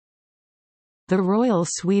The Royal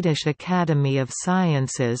Swedish Academy of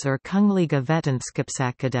Sciences or Kungliga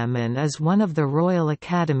Vetenskapsakademin is one of the Royal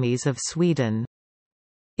Academies of Sweden.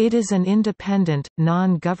 It is an independent,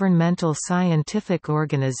 non-governmental scientific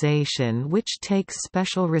organization which takes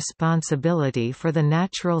special responsibility for the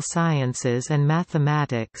natural sciences and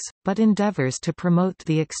mathematics, but endeavors to promote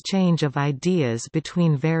the exchange of ideas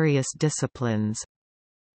between various disciplines.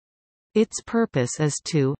 Its purpose is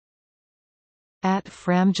to at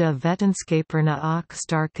framja vetenskaperna och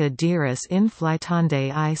starka deras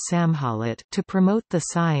inflytande I samhället to promote the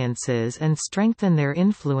sciences and strengthen their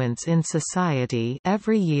influence in society.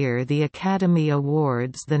 Every year the Academy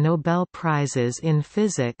awards the Nobel Prizes in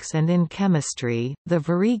Physics and in Chemistry, the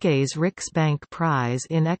Sveriges Riksbank Prize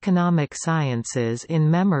in Economic Sciences in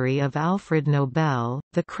memory of Alfred Nobel,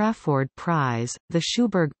 the Crafoord Prize, the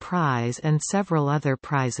Schuberg Prize and several other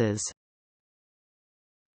prizes.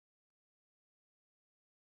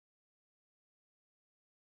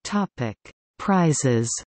 Topic: Prizes.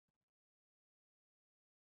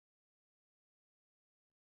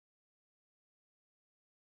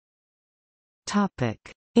 Topic: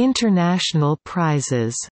 International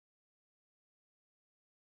prizes.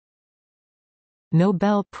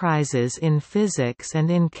 Nobel Prizes in Physics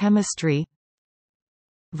and in Chemistry.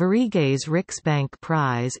 Sveriges Riksbank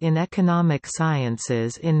Prize in Economic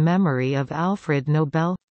Sciences in memory of Alfred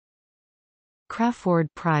Nobel. Crafoord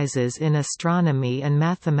Prizes in Astronomy and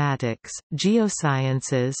Mathematics,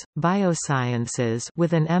 Geosciences, Biosciences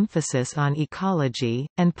with an emphasis on ecology,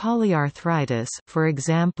 and polyarthritis, for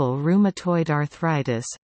example rheumatoid arthritis.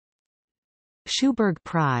 Schuberg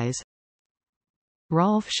Prize.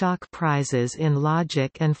 Rolf Schock Prizes in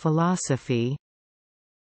Logic and Philosophy.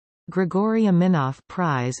 Grigory Aminoff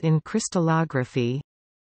Prize in Crystallography.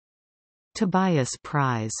 Tobias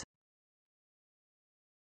Prize.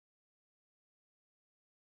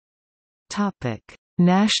 Topic: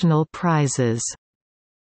 National prizes.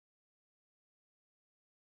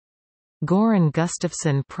 Göran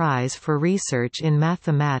Gustafsson Prize for Research in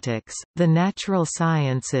Mathematics, the Natural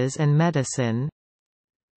Sciences and Medicine.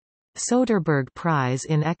 Soderberg Prize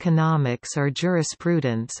in Economics or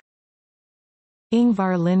Jurisprudence.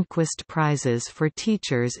 Ingvar Lindquist Prizes for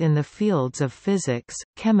teachers in the fields of physics,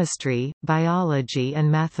 chemistry, biology and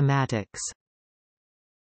mathematics,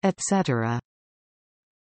 etc.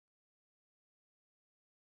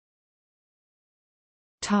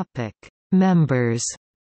 Topic: Members.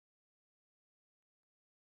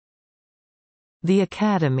 The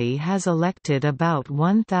Academy has elected about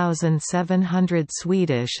 1,700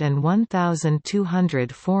 Swedish and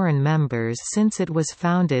 1,200 foreign members since it was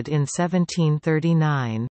founded in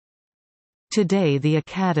 1739. Today the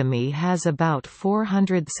Academy has about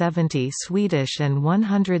 470 Swedish and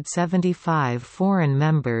 175 foreign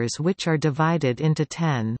members, which are divided into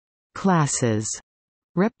 10 classes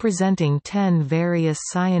representing 10 various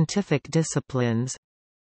scientific disciplines: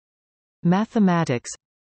 mathematics,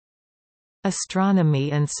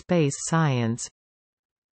 astronomy and space science,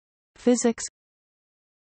 physics,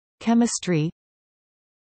 chemistry,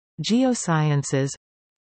 geosciences,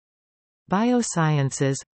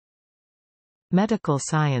 biosciences, medical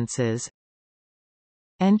sciences,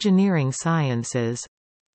 engineering sciences,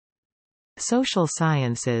 social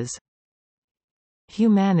sciences,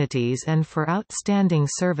 humanities, and for outstanding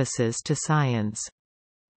services to science.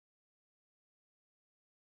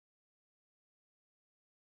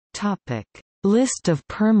 Topic: List of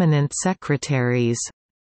permanent secretaries.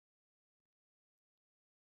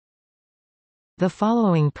 The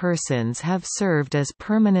following persons have served as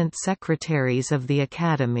permanent secretaries of the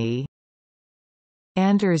Academy: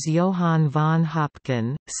 Anders Johan von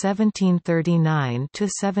Hopken,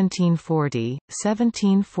 1739–1740,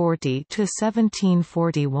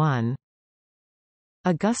 1740–1741.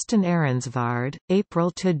 Augustin Aronsvard,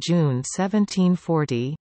 April–June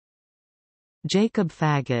 1740. Jacob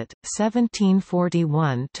Faggot,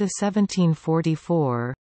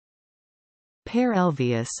 1741–1744. Per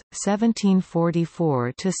Elvius,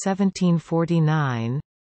 1744–1749.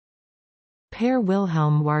 Per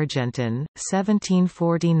Wilhelm Wargentin,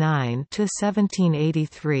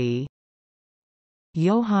 1749–1783.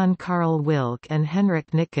 Johann Karl Wilk and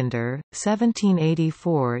Henrik Nicander,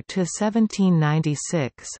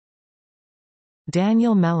 1784–1796.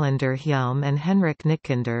 Daniel Mellanderhielm and Henrik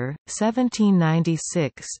Nicander,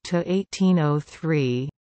 1796–1803.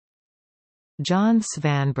 John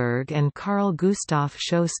Svanberg and Carl Gustaf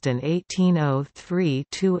Sjösten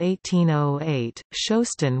 1803–1808.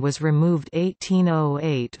 Sjösten was removed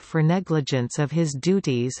 1808 for negligence of his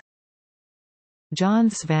duties.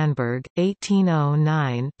 John Svanberg,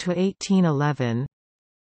 1809–1811.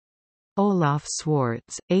 Olaf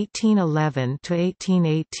Swartz,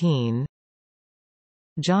 1811–1818.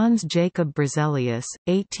 Johannes Jacob Berzelius,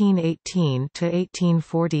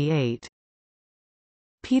 1818–1848.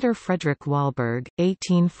 Peter Frederick Wahlberg,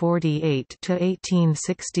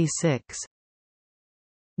 1848–1866.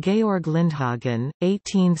 Georg Lindhagen,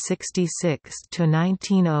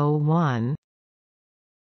 1866–1901.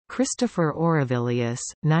 Christopher Aurelius,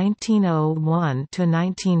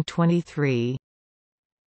 1901–1923.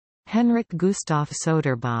 Henrik Gustav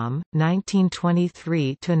Soderbaum,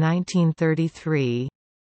 1923–1933.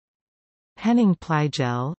 Henning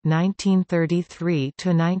Pleijel,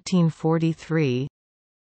 1933–1943.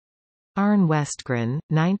 Arne Westgren,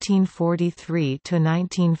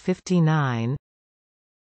 1943–1959.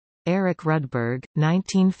 Eric Rudberg,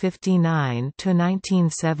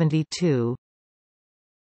 1959–1972.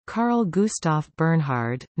 Carl Gustav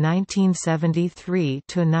Bernhard,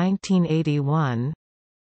 1973–1981.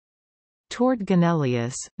 Tord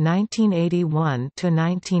Ganelius,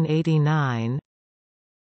 1981–1989.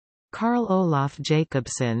 Carl Olaf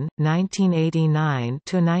Jacobsen,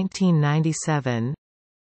 1989–1997.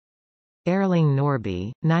 Erling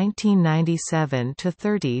Norby,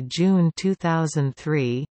 1997–30 June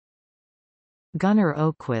 2003. Gunnar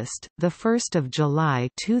Åquist, the 1st of July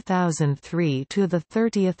 2003 to the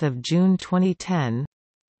 30th of June 2010.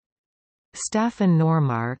 Staffan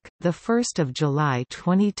Normark, the 1st of July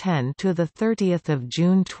 2010 to the 30th of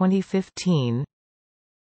June 2015.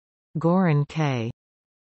 Goran K.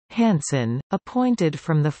 Hansen, appointed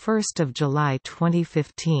from the 1st of July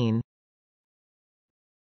 2015.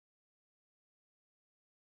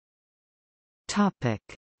 Topic: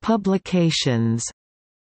 Publications.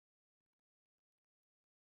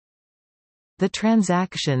 The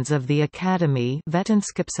Transactions of the Academy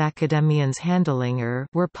Vetenskapsakademiens Handlinger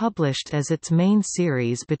were published as its main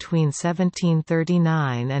series between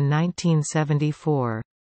 1739 and 1974.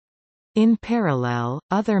 In parallel,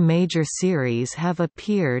 other major series have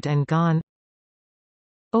appeared and gone.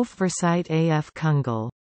 Oversite af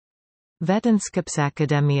Kungel.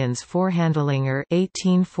 Vetenskapsakademiens Voorhandelinger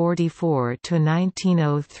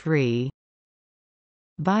 1844–1903.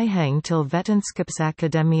 Bijhang til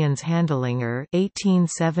Vetenskapsakademiens Handelinger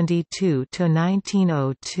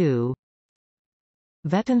 1872–1902.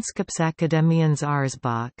 Vetenskapsakademiens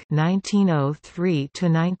Årsbok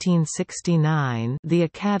 1903–1969. The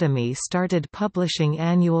Academy started publishing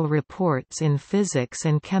annual reports in physics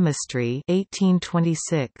and chemistry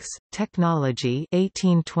 1826, technology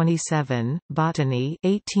 1827, botany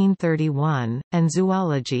 1831, and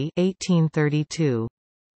zoology 1832.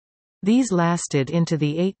 These lasted into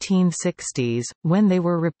the 1860s, when they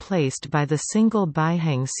were replaced by the single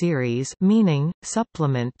Bijhang series, meaning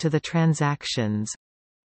supplement to the Transactions.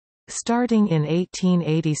 Starting in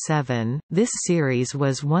 1887, this series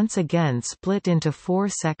was once again split into 4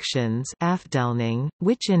 sections, afdelning,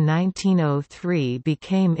 which in 1903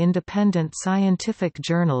 became independent scientific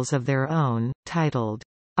journals of their own, titled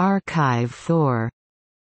Archive for.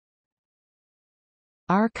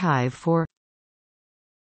 Archive for.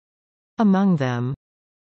 Among them,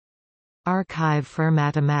 Archive for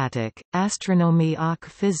Mathematik, Astronomie och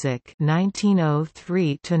Physik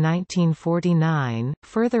 1903–1949.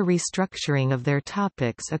 Further restructuring of their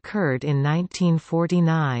topics occurred in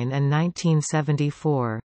 1949 and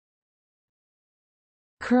 1974.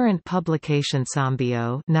 Current publication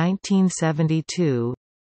Sambio 1972.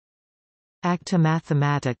 Acta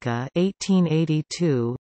Mathematica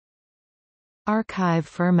 1882. Archive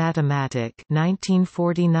für Mathematik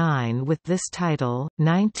 1949 with this title,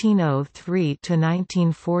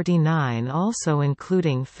 1903–1949 also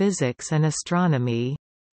including physics and astronomy.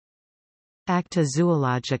 Acta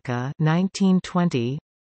Zoologica 1920.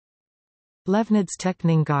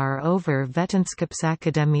 Levenstekninger over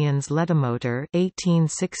Vetenskapsakademiens Ledamöter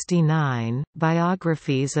 1869,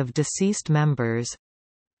 biographies of deceased members.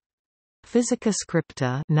 Physica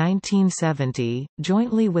Scripta 1970,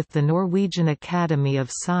 jointly with the Norwegian Academy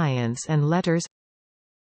of Science and Letters.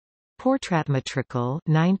 Porträttmatrikel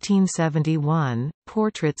 1971,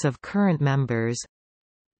 portraits of current members.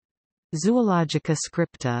 Zoologica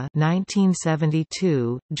Scripta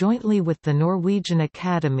 1972, jointly with the Norwegian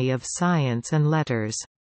Academy of Science and Letters.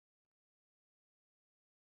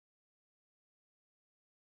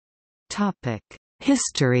 Topic: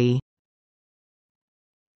 History.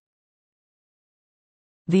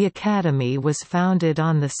 The Academy was founded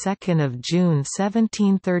on 2 June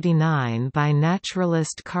 1739 by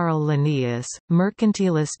naturalist Carl Linnaeus,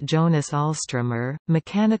 mercantilist Jonas Alstromer,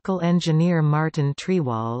 mechanical engineer Martin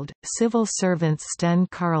Trewald, civil servants Sten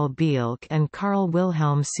Karl Bielk and Carl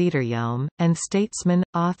Wilhelm Cederjelm, and statesman,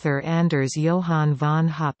 author Anders Johann von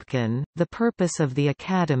Hopken. The purpose of the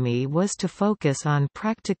Academy was to focus on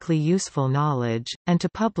practically useful knowledge, and to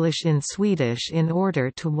publish in Swedish in order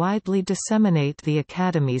to widely disseminate the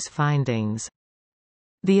Academy's findings.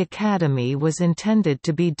 The Academy was intended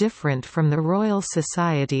to be different from the Royal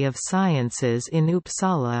Society of Sciences in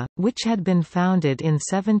Uppsala, which had been founded in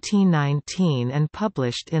 1719 and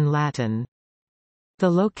published in Latin.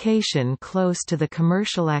 The location close to the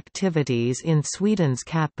commercial activities in Sweden's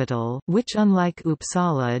capital, which unlike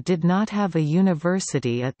Uppsala did not have a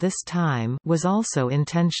university at this time, was also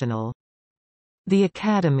intentional. The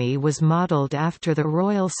Academy was modelled after the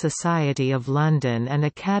Royal Society of London and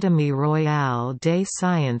Académie Royale des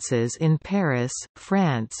Sciences in Paris,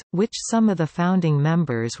 France, which some of the founding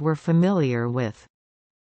members were familiar with.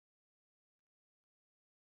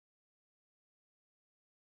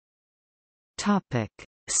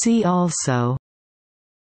 See also: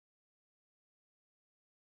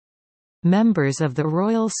 Members of the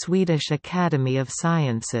Royal Swedish Academy of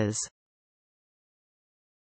Sciences.